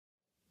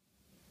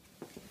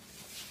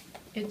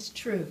It's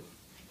true.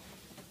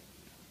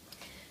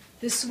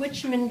 The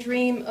switchmen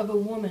dream of a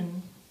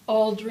woman,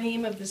 all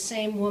dream of the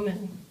same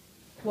woman,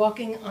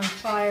 walking on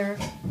fire,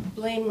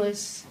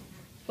 blameless,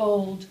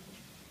 bold.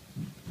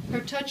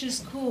 Her touch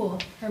is cool,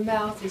 her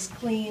mouth is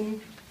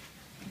clean.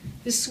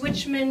 The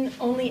switchmen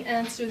only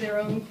answer their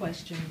own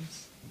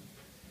questions.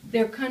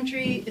 Their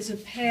country is a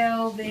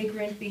pale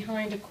vagrant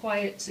behind a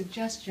quiet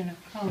suggestion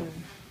of color.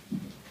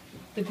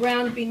 The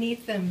ground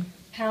beneath them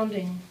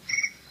pounding.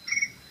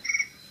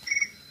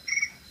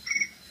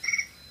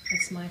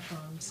 That's my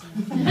farm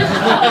sound.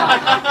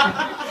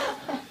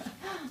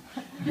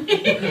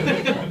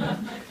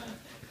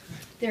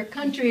 Their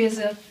country is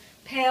a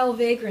pale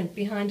vagrant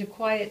behind a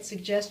quiet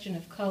suggestion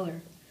of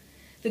color.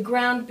 The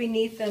ground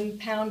beneath them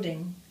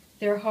pounding.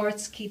 Their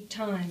hearts keep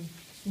time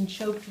in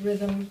choked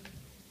rhythm.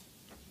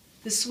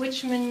 The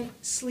switchmen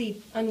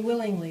sleep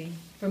unwillingly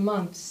for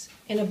months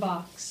in a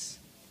box.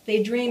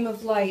 They dream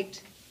of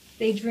light.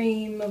 They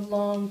dream of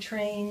long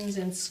trains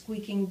and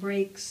squeaking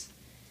brakes.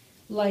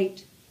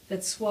 Light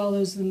that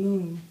swallows the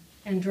moon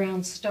and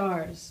drowns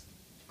stars.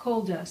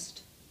 Coal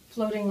dust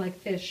floating like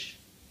fish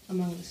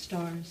among the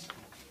stars.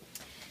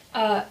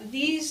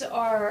 These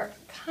are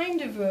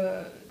kind of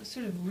a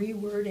sort of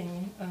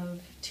rewording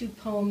of two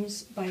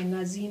poems by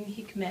Nazim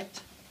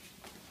Hikmet,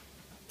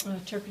 a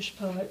Turkish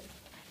poet.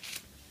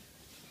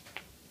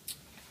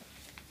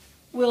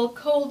 Will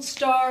cold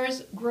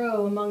stars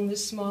grow among the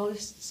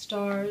smallest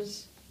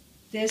stars?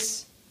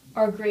 This,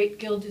 our great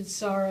gilded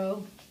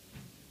sorrow.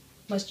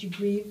 Must you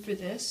grieve for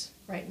this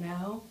right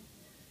now?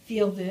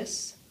 Feel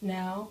this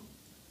now?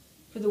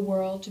 For the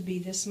world to be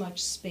this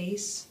much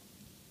space?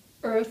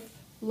 Earth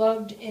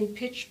loved in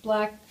pitch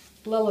black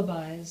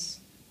lullabies.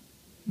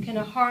 Can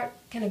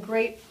a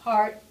great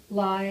heart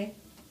lie?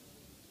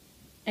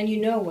 And you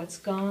know what's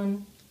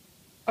gone.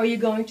 Are you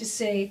going to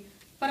say,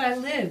 but I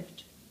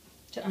lived,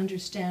 to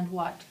understand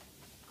what?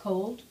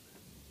 Cold?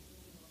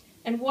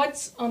 And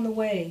what's on the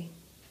way?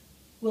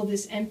 Will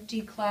this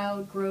empty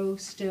cloud grow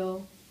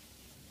still?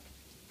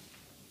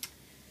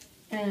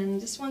 And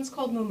this one's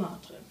called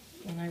Montmartre,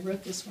 and I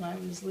wrote this when I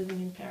was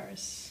living in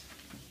Paris.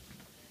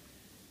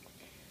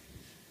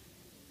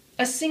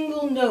 A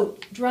single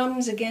note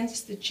drums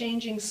against the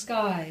changing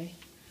sky,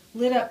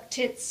 lit up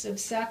tits of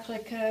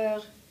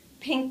Sacré-Cœur,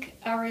 pink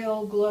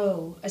aureole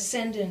glow,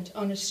 ascendant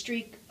on a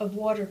streak of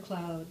water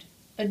cloud,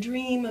 a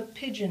dream of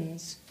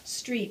pigeons,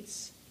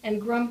 streets,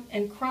 and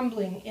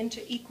crumbling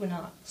into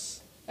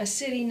equinox, a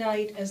city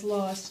night as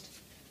lost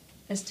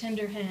as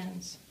tender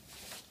hands.